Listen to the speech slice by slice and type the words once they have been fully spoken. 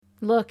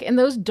Look, in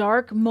those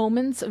dark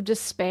moments of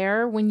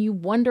despair, when you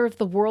wonder if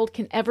the world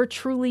can ever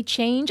truly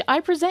change,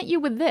 I present you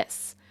with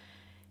this.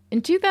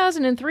 In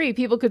 2003,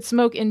 people could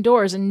smoke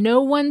indoors and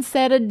no one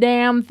said a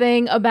damn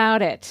thing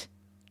about it.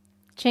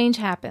 Change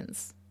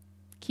happens.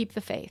 Keep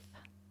the faith.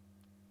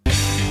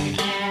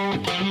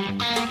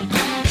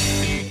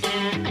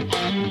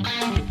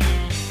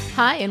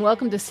 Hi, and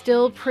welcome to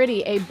Still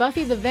Pretty, a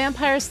Buffy the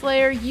Vampire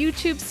Slayer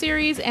YouTube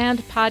series and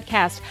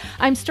podcast.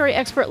 I'm story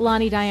expert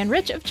Lonnie Diane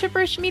Rich of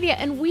Chipperish Media,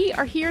 and we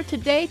are here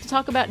today to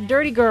talk about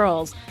Dirty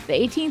Girls, the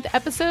 18th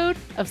episode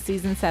of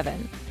Season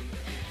 7.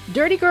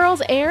 Dirty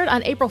Girls aired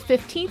on April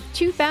 15th,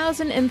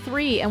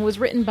 2003, and was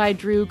written by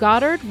Drew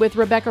Goddard, with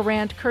Rebecca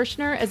Rand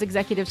Kirshner as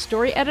executive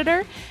story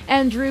editor,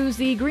 and Drew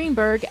Z.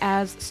 Greenberg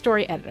as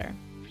story editor.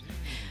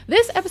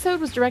 This episode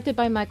was directed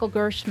by Michael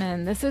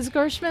Gershman. This is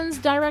Gershman's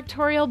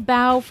directorial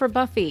bow for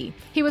Buffy.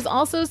 He was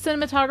also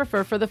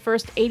cinematographer for the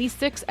first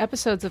 86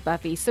 episodes of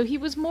Buffy, so he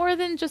was more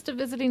than just a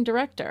visiting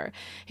director.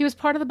 He was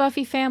part of the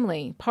Buffy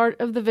family,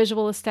 part of the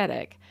visual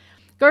aesthetic.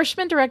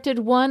 Gershman directed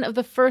one of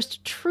the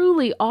first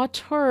truly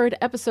auteured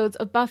episodes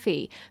of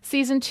Buffy,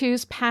 Season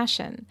 2's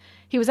Passion.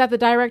 He was at the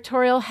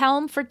directorial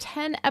helm for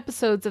 10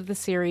 episodes of the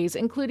series,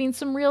 including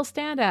some real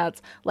standouts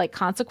like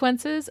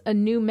Consequences, A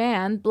New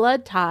Man,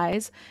 Blood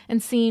Ties,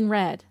 and Seeing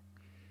Red.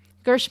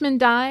 Gershman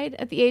died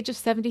at the age of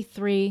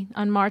 73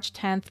 on March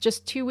 10th,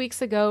 just 2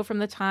 weeks ago from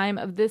the time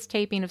of this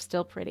taping of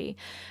Still Pretty.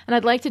 And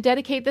I'd like to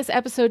dedicate this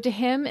episode to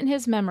him in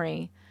his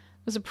memory.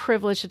 It was a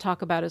privilege to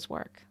talk about his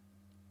work.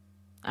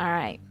 All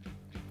right,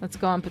 let's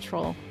go on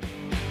patrol.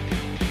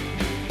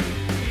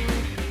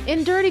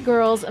 In Dirty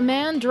Girls, a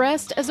man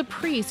dressed as a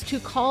priest who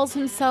calls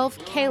himself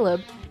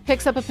Caleb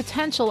picks up a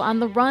potential on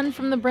the run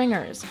from the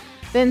Bringers,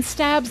 then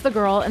stabs the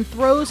girl and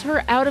throws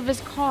her out of his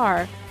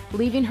car,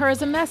 leaving her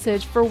as a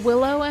message for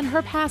Willow and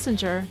her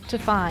passenger to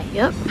find.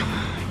 Yep,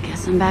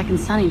 guess I'm back in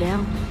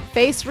Sunnydale.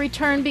 Face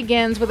Return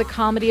begins with a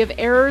comedy of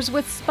errors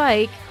with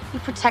Spike. You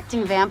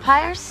protecting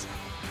vampires?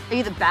 Are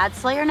you the bad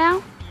Slayer now?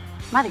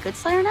 Am I the good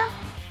Slayer now?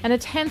 And a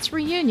tense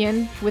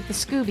reunion with the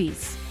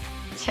Scoobies.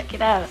 Check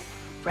it out.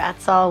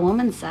 Brat's all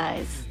woman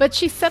size. But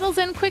she settles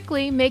in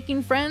quickly,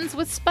 making friends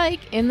with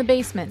Spike in the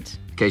basement.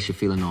 In case you're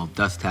feeling all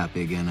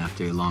dust-happy again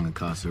after your long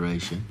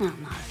incarceration. Well,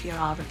 not if you're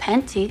all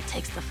repenty. It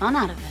takes the fun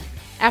out of it.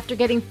 After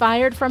getting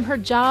fired from her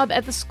job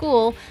at the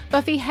school,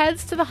 Buffy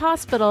heads to the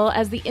hospital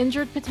as the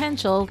injured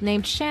potential,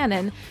 named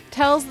Shannon,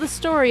 tells the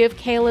story of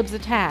Caleb's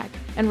attack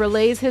and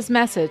relays his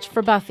message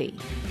for Buffy.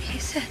 He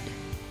said,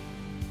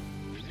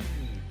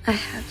 I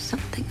have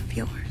something of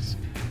yours.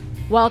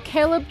 While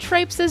Caleb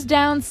traipses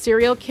down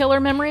serial killer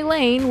memory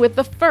lane with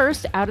the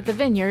first out at the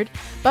vineyard,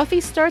 Buffy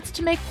starts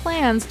to make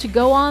plans to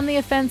go on the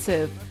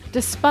offensive,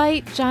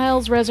 despite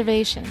Giles'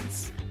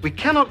 reservations. We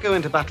cannot go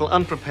into battle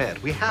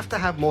unprepared. We have to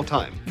have more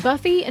time.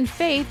 Buffy and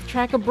Faith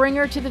track a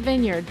bringer to the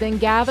vineyard, then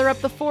gather up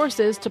the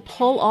forces to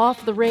pull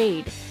off the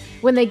raid.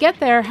 When they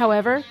get there,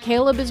 however,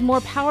 Caleb is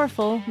more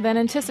powerful than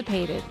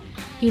anticipated.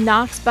 He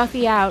knocks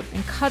Buffy out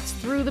and cuts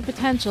through the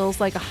potentials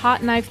like a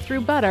hot knife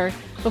through butter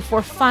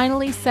before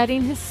finally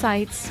setting his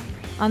sights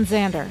on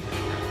Xander.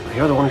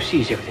 You're the one who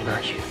sees everything,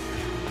 aren't you?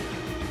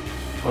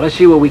 Well, let's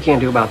see what we can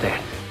do about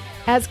that.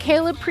 As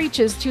Caleb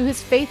preaches to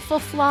his faithful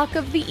flock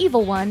of the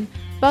evil one,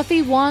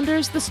 Buffy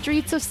wanders the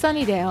streets of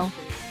Sunnydale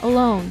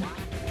alone.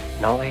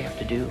 And all I have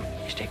to do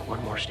is take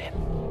one more step,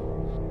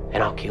 and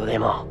I'll kill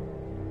them all.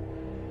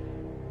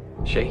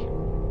 See?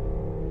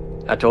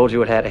 I told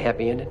you it had a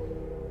happy ending.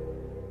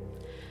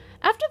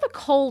 After the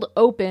cold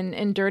open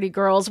in Dirty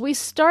Girls, we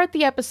start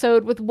the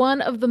episode with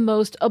one of the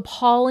most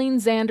appalling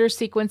Xander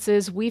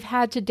sequences we've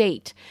had to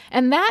date.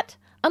 And that,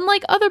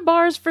 unlike other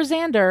bars for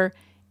Xander,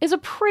 is a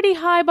pretty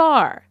high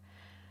bar.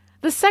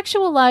 The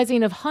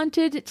sexualizing of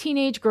hunted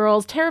teenage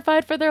girls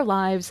terrified for their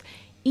lives,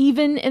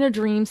 even in a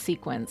dream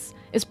sequence,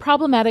 is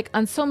problematic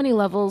on so many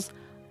levels,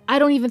 I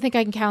don't even think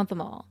I can count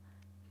them all.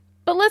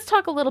 But let's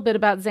talk a little bit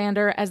about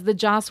Xander as the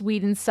Joss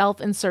Whedon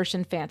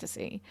self-insertion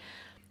fantasy.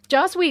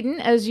 Joss Whedon,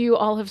 as you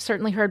all have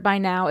certainly heard by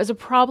now, is a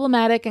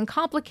problematic and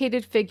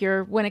complicated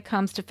figure when it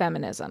comes to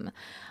feminism.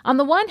 On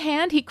the one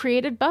hand, he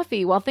created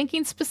Buffy while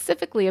thinking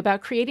specifically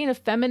about creating a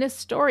feminist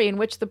story in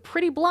which the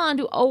pretty blonde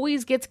who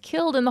always gets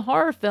killed in the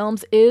horror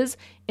films is,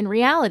 in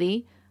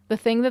reality, the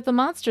thing that the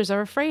monsters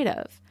are afraid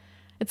of.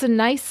 It's a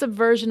nice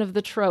subversion of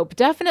the trope,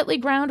 definitely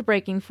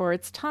groundbreaking for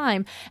its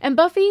time, and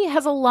Buffy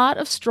has a lot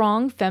of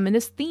strong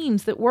feminist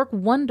themes that work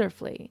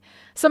wonderfully,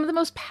 some of the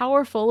most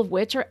powerful of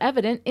which are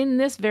evident in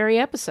this very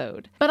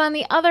episode. But on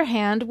the other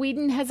hand,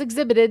 Whedon has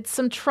exhibited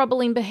some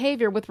troubling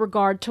behavior with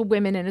regard to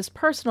women in his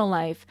personal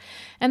life,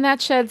 and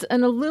that sheds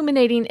an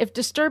illuminating, if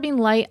disturbing,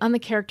 light on the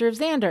character of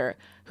Xander,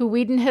 who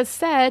Whedon has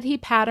said he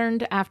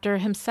patterned after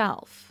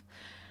himself.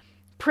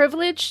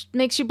 Privilege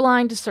makes you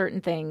blind to certain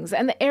things,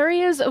 and the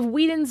areas of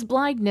Whedon's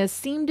blindness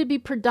seem to be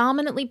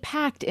predominantly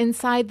packed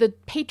inside the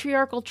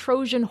patriarchal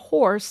Trojan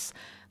horse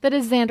that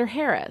is Xander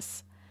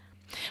Harris.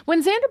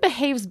 When Xander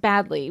behaves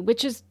badly,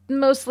 which is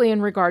mostly in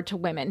regard to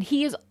women,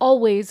 he is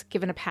always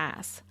given a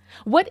pass.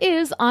 What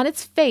is, on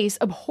its face,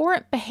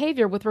 abhorrent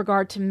behavior with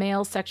regard to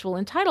male sexual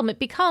entitlement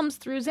becomes,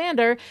 through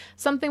Xander,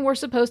 something we're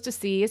supposed to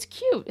see as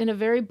cute in a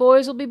very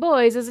boys will be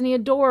boys, isn't he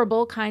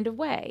adorable kind of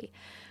way.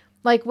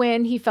 Like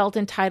when he felt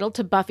entitled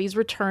to Buffy's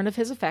return of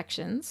his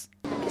affections.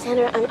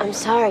 Xander, I'm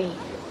sorry.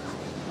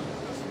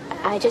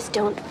 I just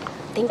don't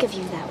think of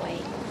you that way.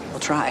 We'll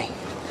try.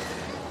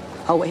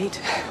 I'll wait.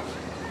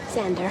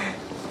 Xander.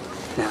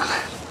 No.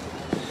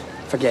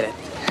 Forget it.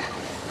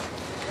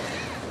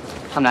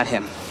 I'm not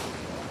him.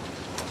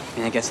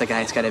 I guess the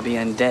guy's got to be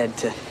undead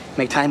to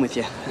make time with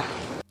you.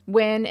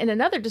 When, in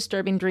another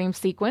disturbing dream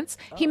sequence,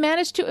 he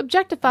managed to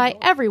objectify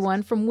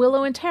everyone from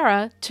Willow and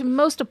Tara to,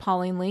 most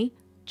appallingly,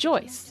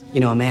 Joyce.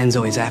 You know, a man's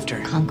always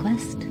after.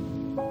 Conquest?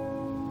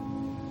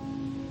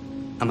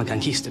 I'm a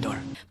conquistador.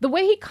 The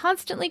way he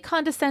constantly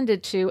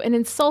condescended to and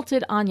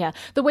insulted Anya,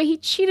 the way he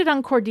cheated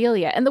on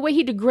Cordelia, and the way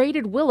he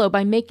degraded Willow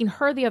by making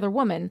her the other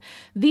woman,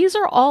 these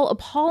are all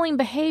appalling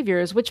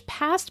behaviors which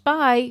passed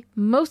by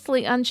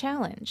mostly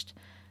unchallenged.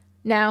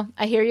 Now,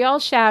 I hear you all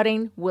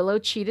shouting, Willow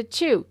cheated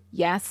too.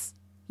 Yes,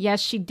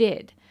 she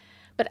did.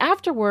 But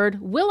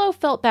afterward, Willow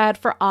felt bad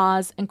for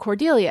Oz and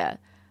Cordelia.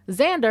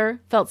 Xander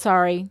felt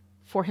sorry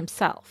for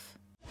himself.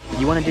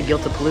 You want to do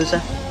Guilt-a-Palooza?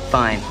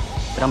 Fine,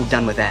 but I'm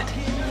done with that.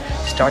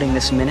 Starting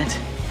this minute,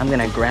 I'm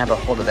gonna grab a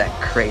hold of that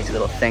crazy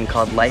little thing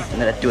called life and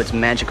let it do its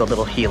magical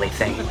little Healy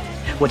thing.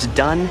 What's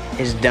done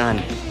is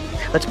done.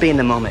 Let's be in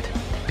the moment.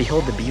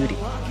 Behold the beauty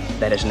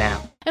that is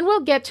now. And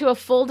we'll get to a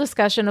full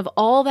discussion of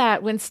all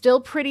that when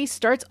Still Pretty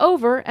starts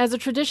over as a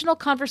traditional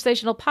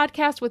conversational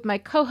podcast with my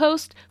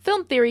co-host,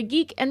 film theory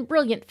geek, and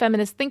brilliant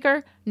feminist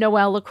thinker,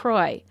 Noelle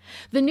LaCroix.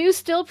 The new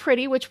Still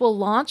Pretty, which will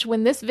launch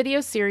when this video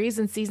series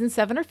and season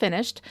 7 are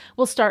finished,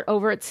 will start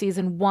over at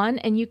season 1,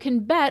 and you can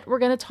bet we're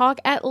going to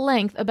talk at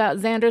length about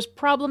Xander's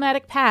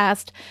problematic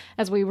past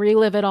as we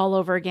relive it all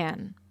over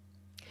again.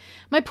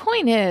 My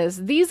point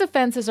is, these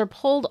offenses are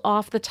pulled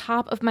off the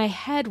top of my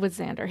head with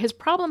Xander. His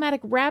problematic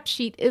rap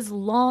sheet is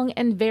long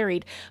and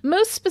varied,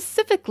 most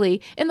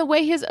specifically in the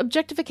way his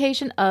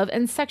objectification of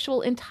and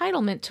sexual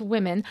entitlement to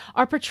women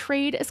are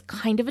portrayed as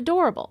kind of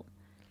adorable.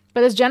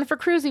 But as Jennifer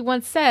Crusie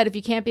once said, if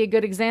you can't be a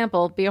good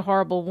example, be a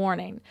horrible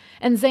warning.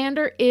 And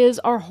Xander is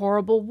our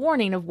horrible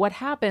warning of what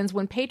happens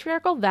when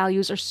patriarchal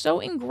values are so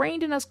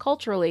ingrained in us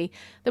culturally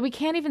that we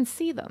can't even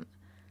see them.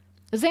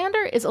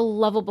 Xander is a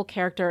lovable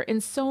character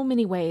in so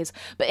many ways,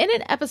 but in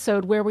an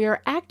episode where we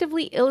are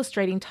actively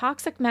illustrating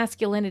toxic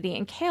masculinity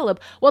in Caleb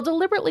while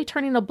deliberately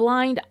turning a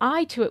blind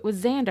eye to it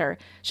with Xander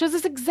shows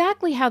us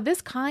exactly how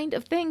this kind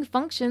of thing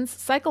functions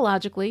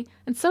psychologically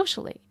and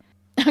socially.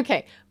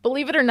 Okay,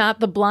 believe it or not,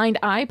 the blind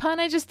eye pun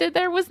I just did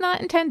there was not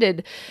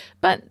intended,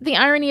 but the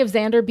irony of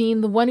Xander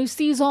being the one who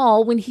sees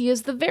all when he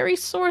is the very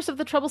source of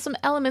the troublesome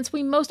elements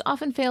we most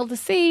often fail to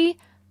see,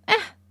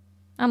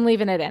 I'm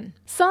leaving it in.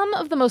 Some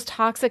of the most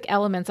toxic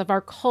elements of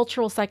our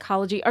cultural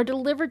psychology are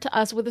delivered to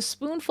us with a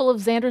spoonful of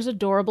Xander's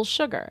adorable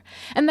sugar.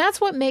 And that's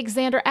what makes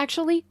Xander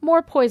actually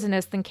more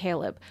poisonous than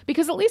Caleb,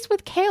 because at least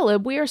with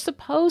Caleb, we are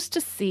supposed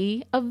to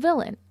see a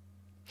villain.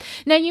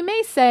 Now, you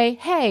may say,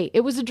 hey,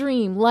 it was a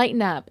dream,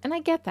 lighten up, and I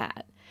get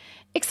that.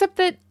 Except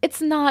that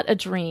it's not a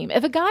dream.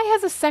 If a guy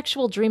has a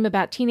sexual dream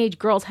about teenage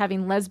girls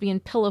having lesbian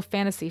pillow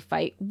fantasy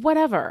fight,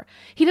 whatever.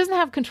 He doesn't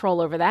have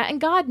control over that,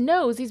 and God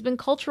knows he's been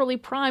culturally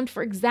primed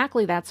for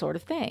exactly that sort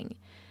of thing.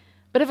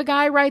 But if a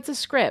guy writes a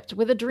script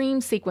with a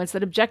dream sequence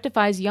that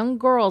objectifies young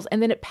girls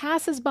and then it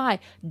passes by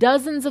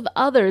dozens of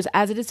others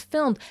as it is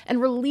filmed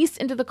and released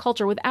into the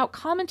culture without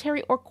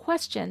commentary or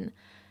question,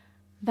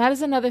 that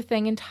is another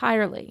thing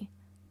entirely.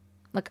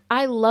 Look,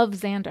 I love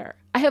Xander.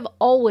 I have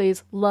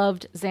always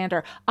loved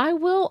Xander. I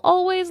will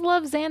always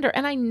love Xander,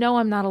 and I know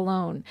I'm not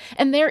alone.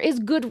 And there is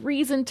good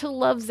reason to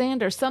love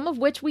Xander, some of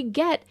which we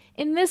get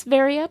in this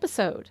very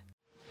episode.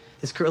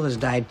 This girl has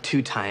died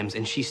 2 times,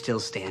 and she's still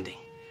standing.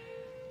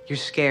 You're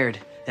scared.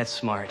 That's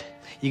smart.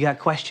 You got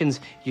questions.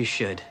 You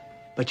should.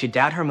 But you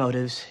doubt her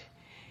motives.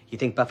 You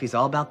think Buffy's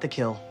all about the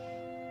kill.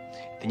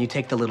 Then you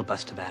take the little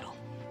bus to battle.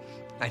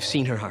 I've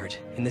seen her heart,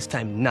 and this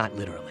time not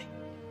literally.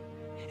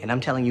 And I'm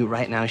telling you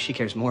right now, she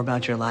cares more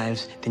about your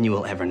lives than you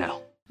will ever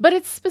know. But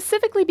it's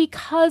specifically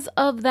because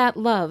of that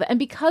love, and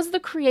because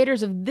the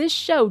creators of this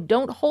show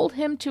don't hold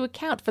him to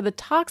account for the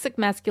toxic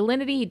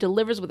masculinity he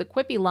delivers with a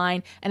quippy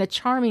line and a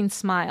charming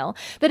smile,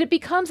 that it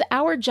becomes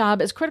our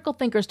job as critical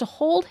thinkers to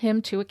hold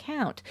him to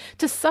account,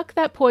 to suck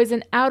that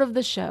poison out of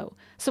the show,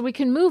 so we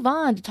can move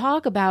on to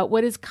talk about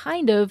what is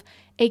kind of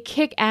a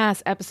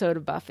kick-ass episode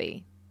of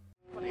Buffy.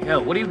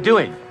 Hell, what are you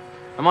doing?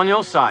 I'm on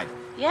your side.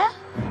 Yeah?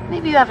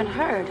 Maybe you haven't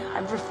heard.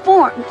 I've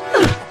reformed.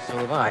 So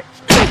have I.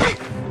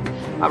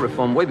 I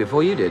reformed way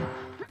before you did.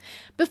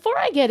 Before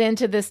I get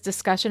into this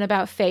discussion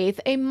about Faith,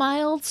 a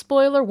mild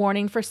spoiler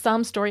warning for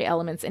some story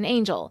elements in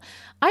Angel.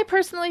 I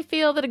personally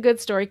feel that a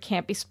good story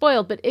can't be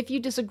spoiled, but if you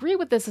disagree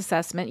with this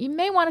assessment, you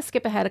may want to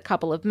skip ahead a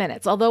couple of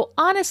minutes. Although,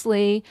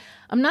 honestly,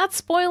 I'm not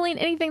spoiling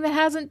anything that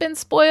hasn't been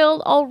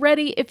spoiled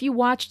already if you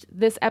watched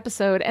this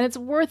episode, and it's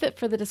worth it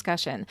for the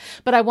discussion.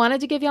 But I wanted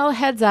to give y'all a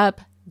heads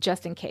up,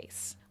 just in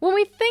case. When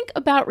we think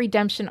about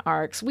redemption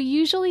arcs, we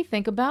usually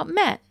think about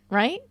men,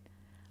 right?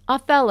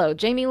 Othello,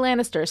 Jaime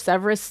Lannister,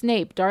 Severus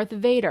Snape, Darth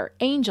Vader,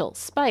 Angel,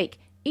 Spike,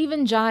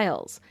 even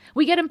Giles.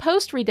 We get him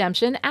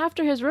post-redemption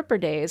after his Ripper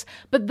days,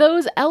 but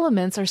those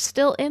elements are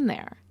still in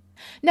there.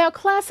 Now,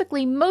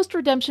 classically, most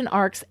redemption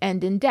arcs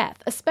end in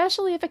death,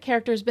 especially if a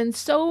character's been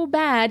so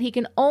bad he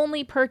can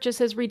only purchase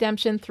his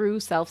redemption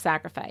through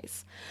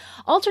self-sacrifice.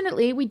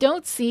 Alternately, we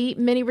don't see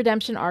many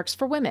redemption arcs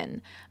for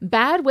women.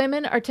 Bad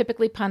women are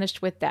typically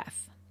punished with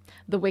death.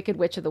 The Wicked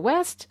Witch of the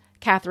West,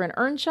 Catherine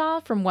Earnshaw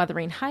from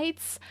Wuthering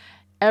Heights,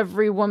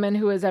 every woman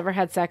who has ever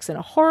had sex in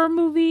a horror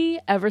movie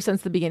ever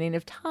since the beginning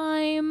of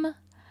time.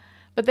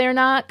 But they are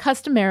not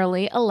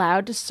customarily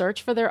allowed to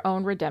search for their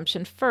own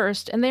redemption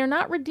first, and they are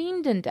not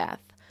redeemed in death.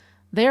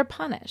 They are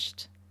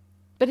punished.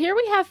 But here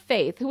we have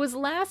Faith, who was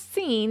last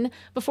seen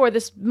before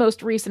this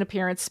most recent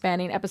appearance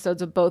spanning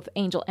episodes of both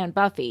Angel and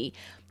Buffy,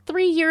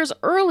 3 years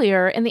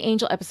earlier in the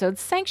Angel episode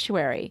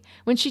Sanctuary,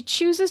 when she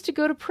chooses to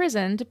go to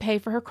prison to pay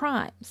for her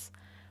crimes.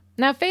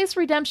 Now, Faith's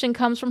redemption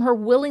comes from her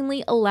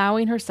willingly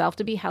allowing herself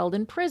to be held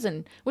in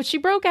prison, which she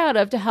broke out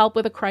of to help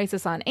with a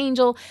crisis on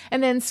Angel,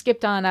 and then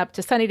skipped on up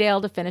to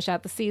Sunnydale to finish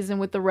out the season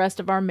with the rest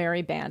of our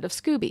merry band of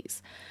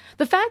Scoobies.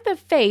 The fact that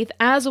Faith,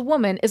 as a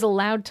woman, is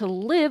allowed to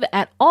live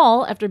at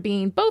all after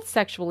being both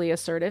sexually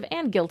assertive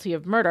and guilty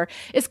of murder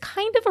is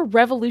kind of a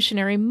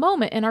revolutionary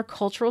moment in our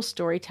cultural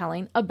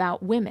storytelling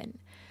about women.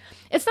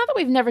 It's not that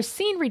we've never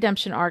seen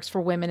redemption arcs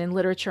for women in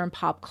literature and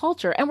pop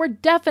culture, and we're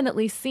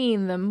definitely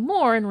seeing them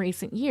more in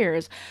recent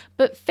years,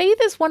 but Faith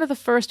is one of the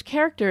first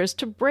characters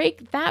to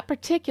break that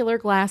particular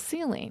glass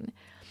ceiling.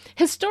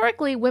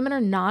 Historically, women are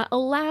not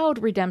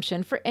allowed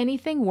redemption for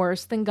anything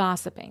worse than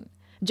gossiping.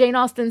 Jane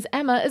Austen's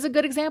Emma is a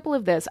good example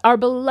of this. Our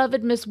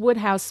beloved Miss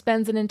Woodhouse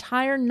spends an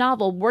entire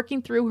novel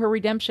working through her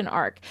redemption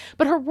arc,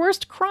 but her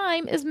worst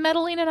crime is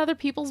meddling in other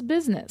people's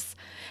business.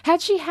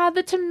 Had she had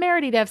the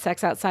temerity to have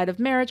sex outside of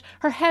marriage,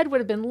 her head would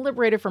have been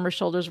liberated from her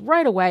shoulders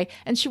right away,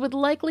 and she would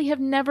likely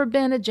have never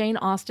been a Jane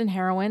Austen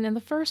heroine in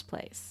the first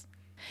place.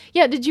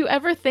 Yeah, did you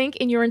ever think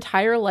in your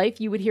entire life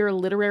you would hear a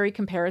literary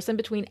comparison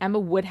between Emma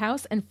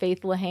Woodhouse and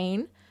Faith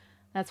Lehane?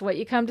 That's what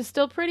you come to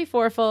Still Pretty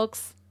for,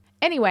 folks.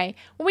 Anyway,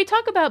 when we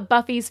talk about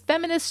Buffy's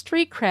feminist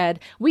street cred,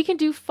 we can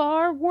do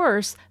far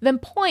worse than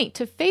point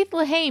to Faith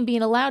Lehane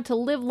being allowed to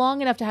live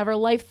long enough to have her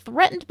life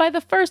threatened by the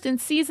First in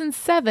Season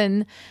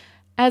 7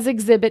 as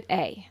Exhibit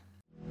A.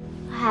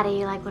 How do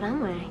you like what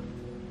I'm wearing?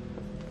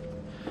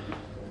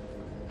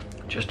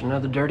 Just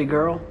another dirty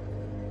girl?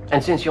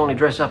 And since you only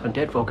dress up in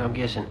dead folk, I'm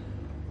guessing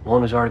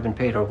one who's already been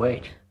paid her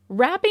wage.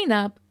 Wrapping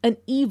up an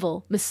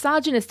evil,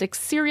 misogynistic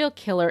serial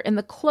killer in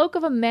the cloak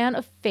of a man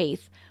of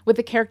faith with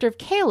the character of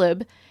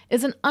Caleb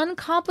is an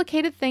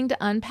uncomplicated thing to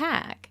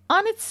unpack.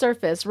 On its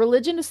surface,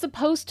 religion is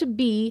supposed to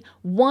be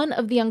one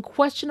of the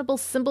unquestionable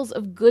symbols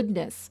of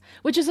goodness,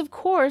 which is of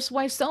course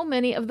why so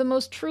many of the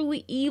most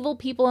truly evil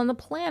people on the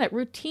planet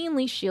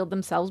routinely shield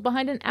themselves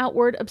behind an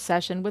outward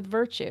obsession with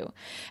virtue.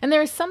 And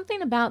there is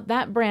something about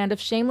that brand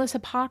of shameless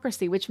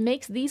hypocrisy which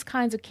makes these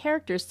kinds of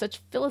characters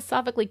such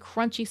philosophically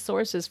crunchy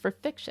sources for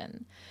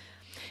fiction.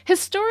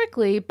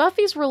 Historically,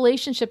 Buffy's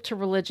relationship to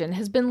religion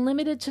has been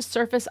limited to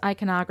surface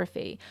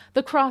iconography.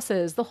 The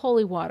crosses, the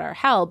holy water.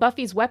 Hell,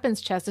 Buffy's weapons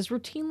chest is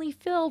routinely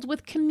filled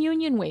with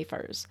communion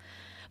wafers.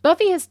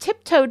 Buffy has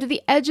tiptoed to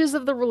the edges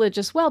of the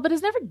religious well, but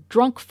has never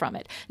drunk from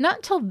it, not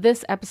until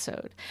this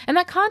episode. And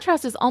that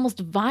contrast is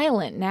almost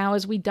violent now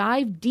as we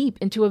dive deep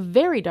into a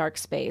very dark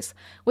space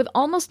with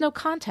almost no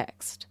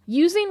context.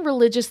 Using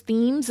religious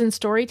themes in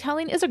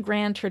storytelling is a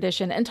grand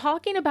tradition, and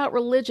talking about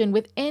religion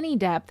with any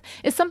depth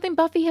is something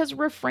Buffy has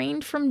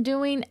refrained from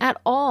doing at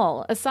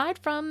all, aside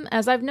from,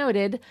 as I've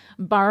noted,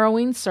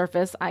 borrowing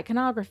surface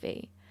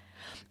iconography.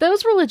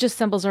 Those religious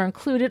symbols are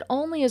included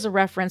only as a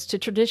reference to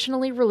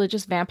traditionally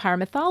religious vampire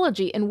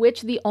mythology, in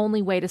which the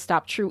only way to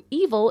stop true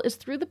evil is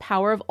through the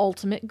power of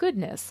ultimate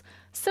goodness,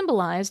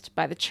 symbolized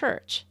by the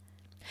church.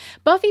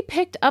 Buffy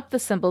picked up the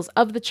symbols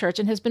of the church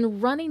and has been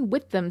running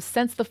with them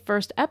since the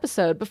first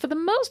episode, but for the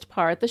most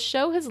part, the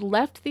show has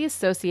left the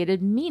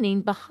associated meaning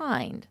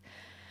behind.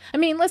 I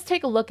mean, let's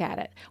take a look at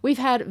it. We've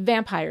had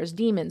vampires,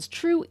 demons,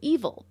 true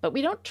evil, but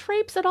we don't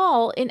traipse at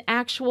all in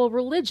actual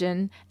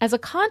religion as a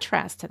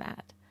contrast to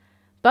that.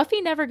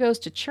 Buffy never goes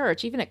to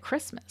church, even at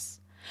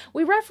Christmas.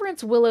 We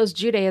reference Willow's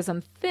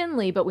Judaism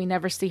thinly, but we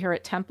never see her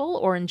at temple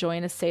or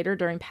enjoying a Seder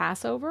during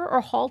Passover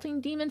or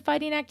halting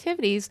demon-fighting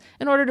activities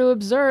in order to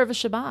observe a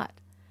Shabbat.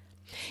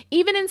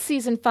 Even in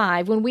Season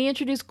 5, when we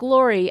introduce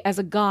Glory as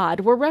a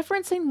god, we're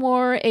referencing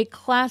more a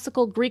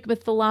classical Greek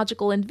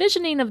mythological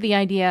envisioning of the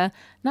idea,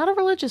 not a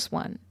religious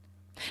one.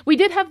 We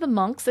did have the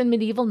monks and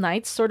medieval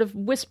knights sort of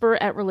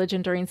whisper at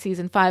religion during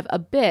Season 5 a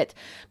bit,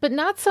 but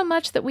not so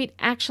much that we'd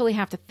actually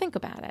have to think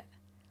about it.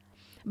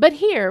 But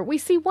here, we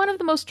see one of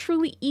the most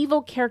truly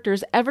evil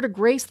characters ever to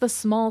grace the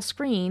small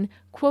screen,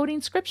 quoting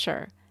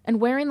scripture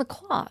and wearing the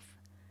cloth.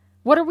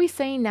 What are we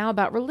saying now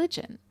about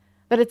religion?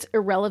 That it's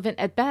irrelevant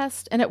at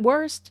best, and at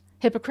worst,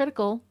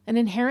 hypocritical and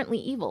inherently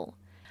evil.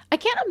 I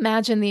can't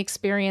imagine the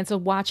experience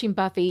of watching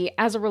Buffy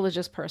as a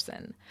religious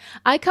person.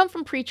 I come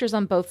from preachers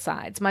on both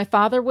sides. My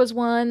father was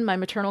one, my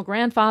maternal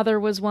grandfather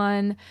was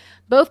one,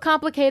 both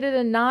complicated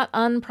and not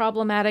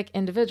unproblematic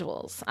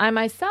individuals. I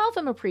myself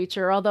am a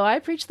preacher, although I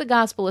preach the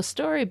gospel a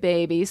story,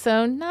 baby,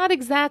 so not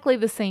exactly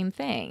the same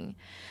thing.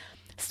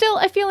 Still,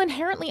 I feel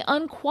inherently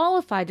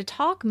unqualified to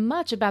talk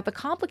much about the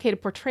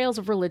complicated portrayals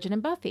of religion in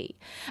Buffy.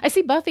 I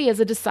see Buffy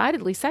as a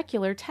decidedly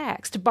secular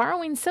text,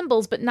 borrowing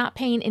symbols but not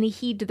paying any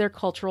heed to their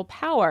cultural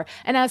power,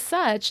 and as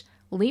such,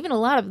 leaving a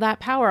lot of that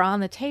power on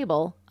the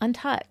table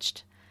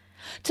untouched.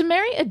 To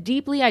marry a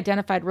deeply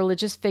identified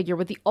religious figure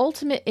with the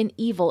ultimate in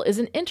evil is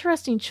an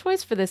interesting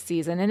choice for this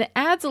season, and it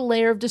adds a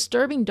layer of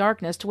disturbing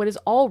darkness to what is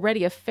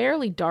already a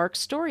fairly dark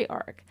story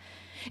arc.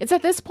 It's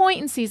at this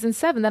point in season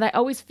 7 that I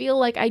always feel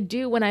like I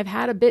do when I've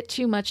had a bit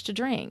too much to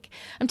drink.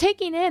 I'm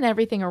taking in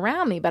everything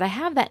around me, but I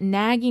have that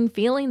nagging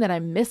feeling that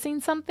I'm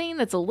missing something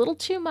that's a little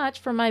too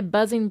much for my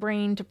buzzing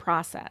brain to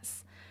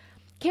process.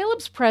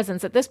 Caleb's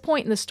presence at this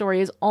point in the story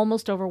is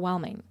almost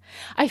overwhelming.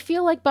 I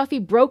feel like Buffy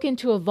broke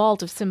into a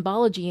vault of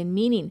symbology and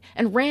meaning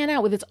and ran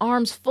out with its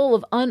arms full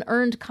of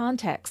unearned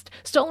context,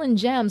 stolen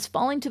gems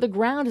falling to the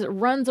ground as it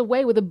runs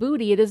away with a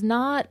booty it is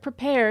not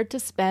prepared to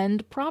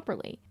spend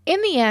properly. In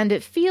the end,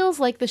 it feels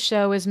like the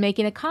show is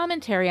making a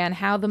commentary on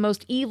how the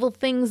most evil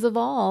things of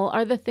all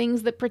are the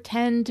things that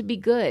pretend to be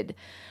good,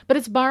 but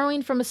it's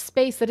borrowing from a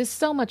space that is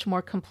so much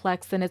more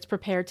complex than it's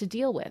prepared to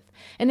deal with,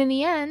 and in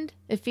the end,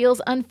 it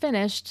feels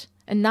unfinished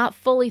and not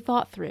fully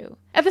thought through.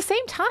 At the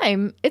same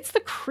time, it's the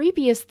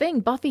creepiest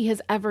thing Buffy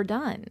has ever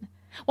done.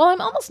 While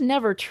I'm almost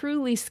never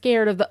truly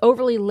scared of the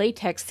overly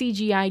latex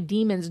CGI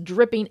demons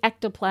dripping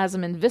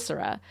ectoplasm and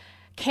viscera,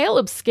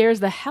 Caleb scares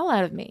the hell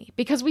out of me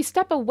because we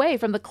step away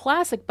from the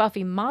classic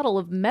Buffy model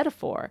of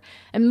metaphor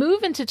and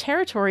move into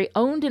territory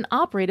owned and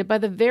operated by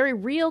the very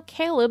real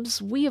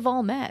Calebs we have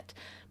all met,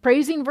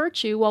 praising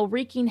virtue while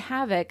wreaking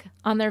havoc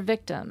on their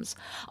victims,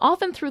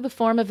 often through the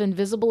form of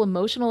invisible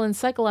emotional and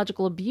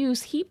psychological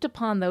abuse heaped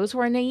upon those who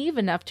are naive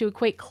enough to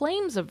equate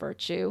claims of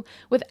virtue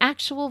with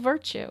actual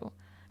virtue,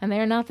 and they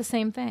are not the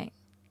same thing.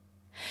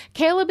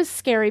 Caleb is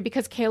scary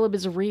because Caleb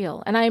is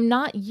real, and I am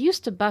not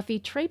used to Buffy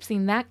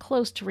traipsing that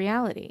close to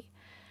reality.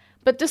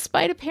 But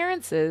despite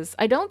appearances,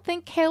 I don't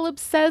think Caleb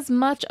says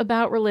much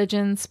about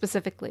religion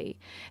specifically.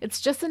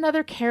 It's just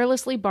another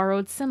carelessly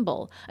borrowed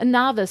symbol, a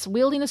novice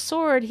wielding a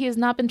sword he has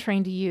not been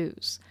trained to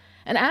use.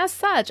 And as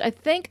such, I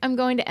think I'm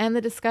going to end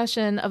the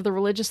discussion of the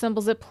religious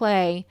symbols at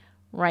play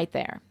right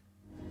there.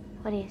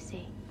 What do you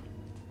see?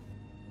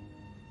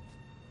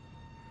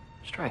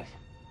 Strength.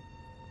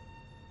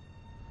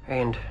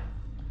 And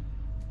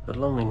the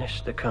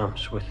loneliness that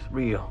comes with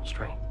real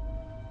strength.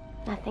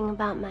 Nothing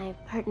about my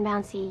hurt and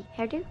bouncy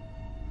hairdo?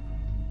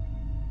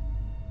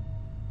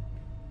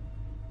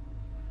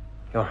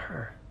 You're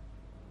her.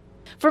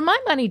 For my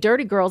money,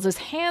 Dirty Girls is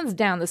hands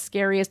down the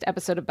scariest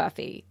episode of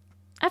Buffy.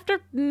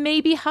 After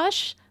maybe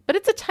Hush, but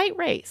it's a tight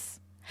race.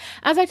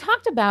 As I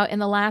talked about in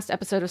the last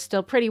episode of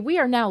Still Pretty, we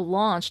are now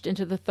launched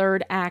into the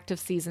third act of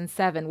season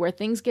 7, where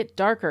things get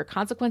darker,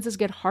 consequences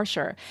get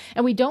harsher,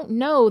 and we don't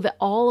know that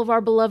all of our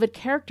beloved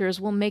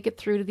characters will make it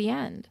through to the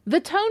end.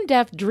 The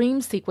tone-deaf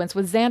dream sequence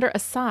with Xander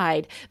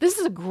aside, this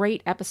is a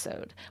great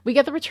episode. We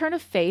get the return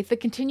of Faith, the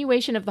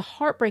continuation of the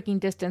heartbreaking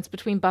distance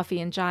between Buffy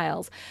and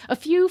Giles, a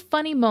few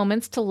funny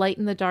moments to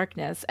lighten the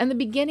darkness, and the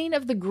beginning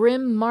of the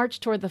grim march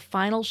toward the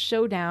final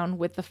showdown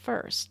with the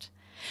First.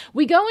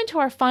 We go into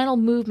our final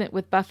movement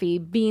with Buffy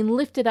being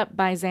lifted up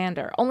by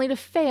Xander, only to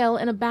fail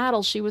in a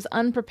battle she was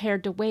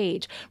unprepared to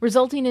wage,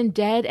 resulting in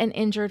dead and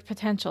injured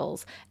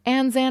potentials,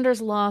 and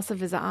Xander's loss of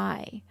his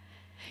eye.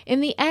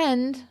 In the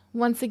end,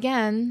 once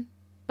again,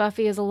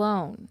 Buffy is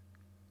alone.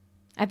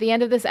 At the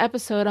end of this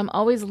episode, I'm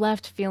always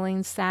left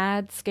feeling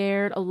sad,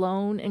 scared,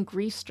 alone, and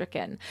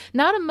grief-stricken.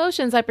 Not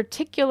emotions I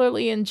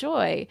particularly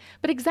enjoy,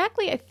 but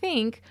exactly, I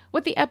think,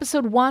 what the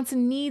episode wants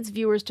and needs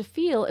viewers to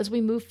feel as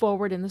we move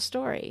forward in the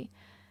story.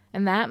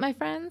 And that, my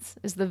friends,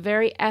 is the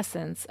very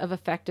essence of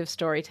effective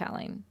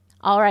storytelling.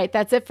 All right,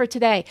 that's it for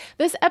today.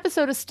 This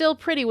episode of Still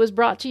Pretty was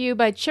brought to you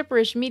by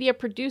Chipperish Media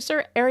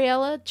producer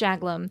Ariella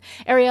Jaglom.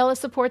 Ariella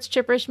supports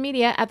Chipperish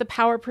Media at the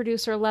power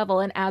producer level,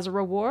 and as a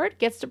reward,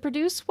 gets to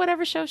produce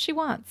whatever show she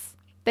wants.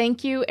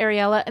 Thank you,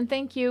 Ariella, and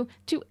thank you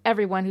to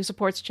everyone who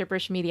supports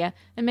Chipperish Media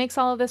and makes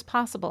all of this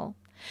possible.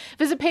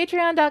 Visit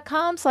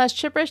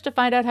patreon.com/Chipperish to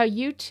find out how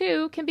you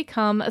too can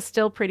become a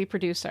Still Pretty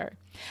producer.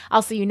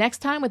 I'll see you next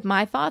time with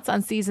my thoughts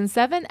on Season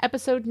 7,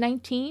 Episode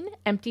 19,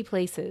 Empty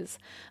Places.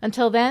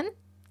 Until then,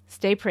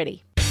 stay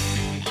pretty.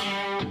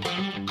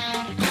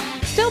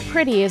 Still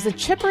Pretty is a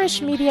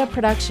Chipperish Media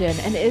production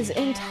and is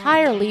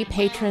entirely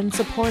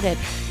patron-supported.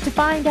 To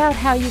find out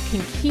how you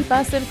can keep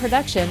us in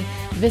production,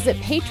 visit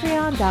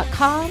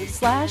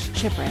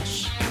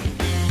patreon.com/Chipperish.